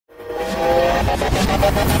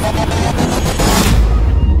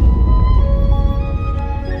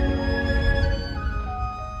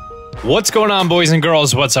What's going on, boys and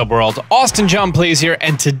girls? What's up, world? Austin John Plays here,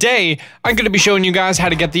 and today I'm going to be showing you guys how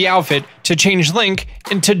to get the outfit to change Link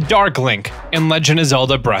into Dark Link in Legend of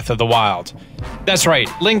Zelda Breath of the Wild. That's right,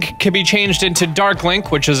 Link can be changed into Dark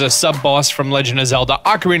Link, which is a sub-boss from Legend of Zelda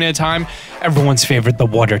Ocarina of Time, everyone's favorite, the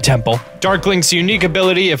Water Temple. Dark Link's unique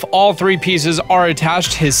ability, if all three pieces are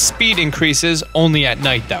attached, his speed increases only at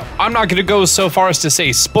night though. I'm not going to go so far as to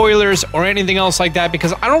say spoilers or anything else like that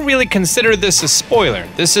because I don't really consider this a spoiler.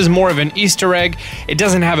 This is more of an Easter egg. It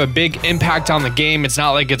doesn't have a big impact on the game. It's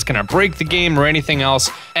not like it's going to break the game or anything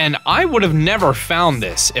else, and I would have never found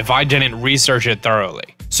this if I didn't research it thoroughly.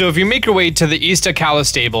 So if you make your way to the East Akala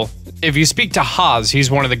stable, if you speak to Haas, he's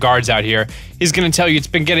one of the guards out here, he's going to tell you it's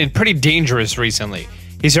been getting pretty dangerous recently.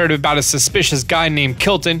 He's heard about a suspicious guy named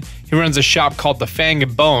Kilton. He runs a shop called the Fang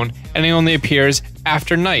and Bone, and he only appears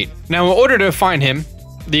after night. Now, in order to find him,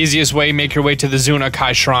 the easiest way, make your way to the Zuna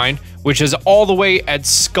Kai Shrine, which is all the way at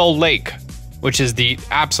Skull Lake, which is the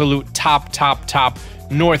absolute top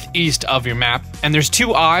northeast of your map. And there's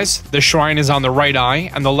two eyes. The shrine is on the right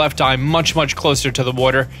eye, and the left eye, much closer to the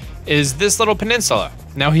water, is this little peninsula.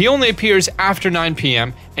 Now, he only appears after 9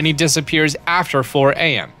 p.m. and he disappears after 4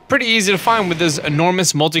 a.m. Pretty easy to find with this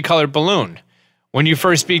enormous multicolored balloon. When you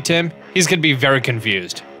first speak to him, he's going to be very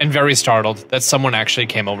confused and very startled that someone actually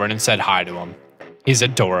came over and said hi to him. He's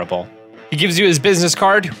adorable. He gives you his business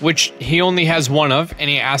card, which he only has one of, and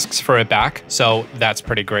he asks for it back, so that's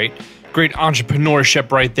pretty great. Great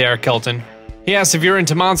entrepreneurship right there, Kilton. He asks if you're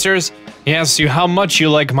into monsters. He asks you how much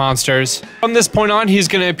you like monsters. From this point on, he's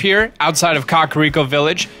going to appear outside of Kakariko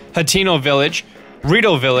Village, Hateno Village,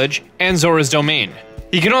 Rito Village, and Zora's Domain.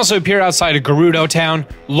 He can also appear outside of Gerudo Town,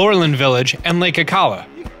 Lorland Village, and Lake Akala.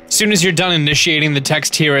 As soon as you're done initiating the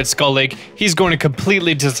text here at Skull Lake, he's going to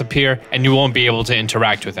completely disappear and you won't be able to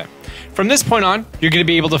interact with him. From this point on, you're going to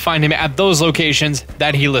be able to find him at those locations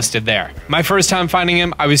that he listed there. My first time finding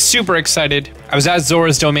him, I was super excited. I was at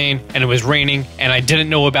Zora's Domain and it was raining and I didn't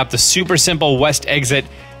know about the super simple west exit,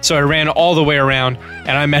 so I ran all the way around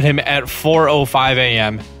and I met him at 4:05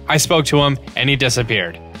 a.m. I spoke to him and he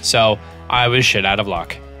disappeared, so I was shit out of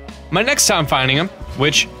luck. My next time finding him,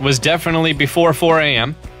 which was definitely before 4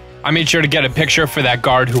 a.m., I made sure to get a picture for that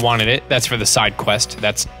guard who wanted it. That's for the side quest.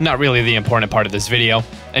 That's not really the important part of this video.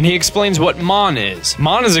 And he explains what Mon is.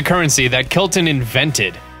 Mon is a currency that Kilton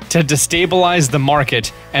invented to destabilize the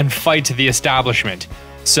market and fight the establishment.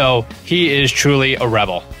 So he is truly a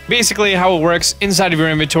rebel. Basically how it works, inside of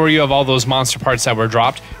your inventory you have all those monster parts that were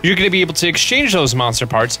dropped. You're going to be able to exchange those monster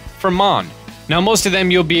parts for Mon. Now, most of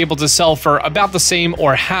them you'll be able to sell for about the same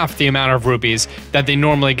or half the amount of rupees that they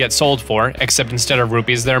normally get sold for, except instead of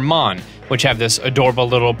rupees, they're Mon, which have this adorable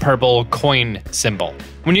little purple coin symbol.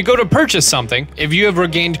 When you go to purchase something, if you have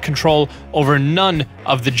regained control over none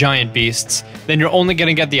of the giant beasts, then you're only going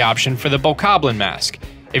to get the option for the Bokoblin mask.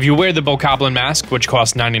 If you wear the Bokoblin mask, which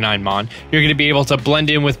costs 99 Mon, you're going to be able to blend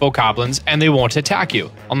in with Bokoblins and they won't attack you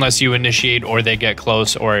unless you initiate or they get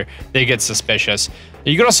close or they get suspicious.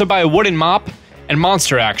 You can also buy a wooden mop and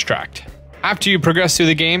monster extract. After you progress through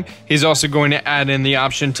the game, he's also going to add in the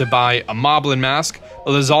option to buy a Moblin mask, a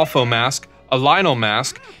Lizalfo mask, a Lionel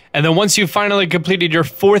mask, and then once you've finally completed your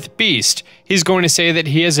 4th beast, he's going to say that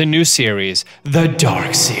he has a new series, the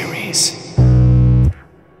Dark Series,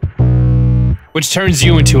 which turns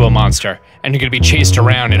you into a monster, and you're going to be chased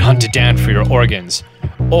around and hunted down for your organs.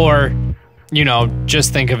 Or, you know,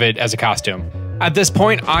 just think of it as a costume. At this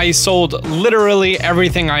point, I sold literally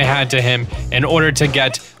everything I had to him in order to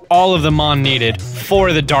get all of the Mon needed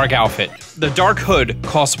for the Dark outfit. The Dark Hood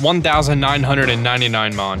costs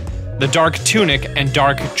 1,999 Mon. The Dark Tunic and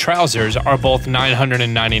Dark Trousers are both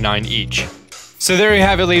 999 each. So there you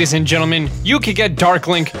have it, ladies and gentlemen. You could get Dark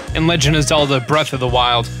Link in Legend of Zelda Breath of the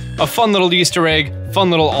Wild. A fun little Easter egg, fun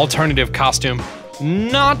little alternative costume.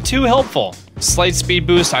 Not too helpful. Slight speed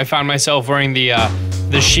boost. I found myself wearing the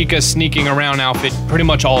Sheikah sneaking around outfit pretty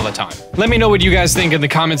much all the time. Let me know what you guys think in the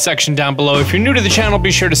comment section down below. If you're new to the channel,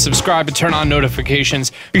 be sure to subscribe and turn on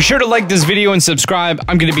notifications. Be sure to like this video and subscribe.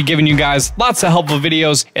 I'm going to be giving you guys lots of helpful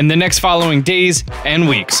videos in the next following days and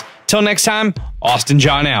weeks. Till next time, Austin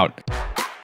John out.